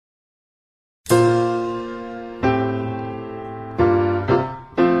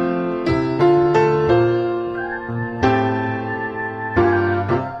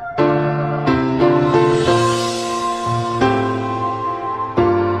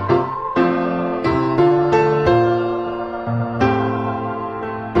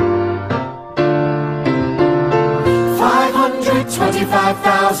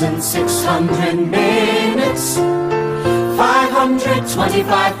525,600 minutes,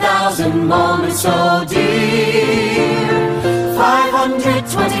 525,000 moments, oh dear.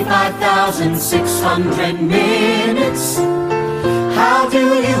 525,600 minutes. How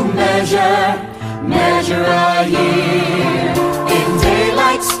do you measure a year? In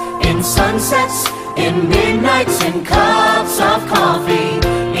daylights, in sunsets, in midnights, in cups of coffee,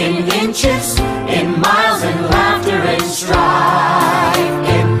 in inches, in miles, in laughter and strife.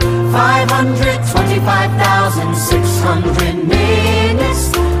 In 525,600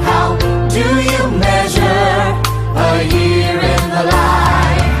 minutes, how do you measure a year in the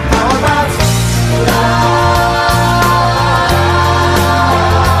life? How about love?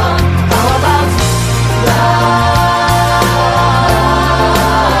 How about love?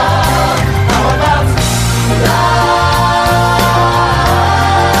 How about love?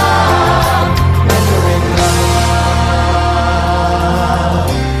 Measuring love.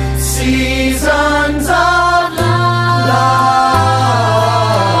 Seasons of love.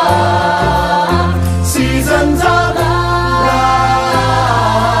 Seasons of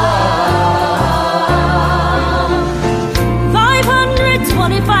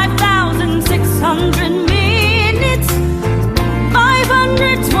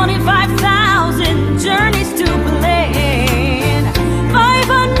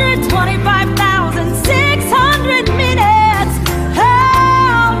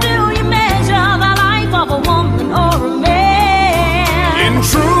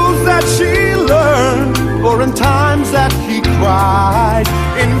or in times that he cried,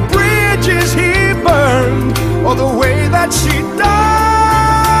 in bridges he burned, or the way that she died.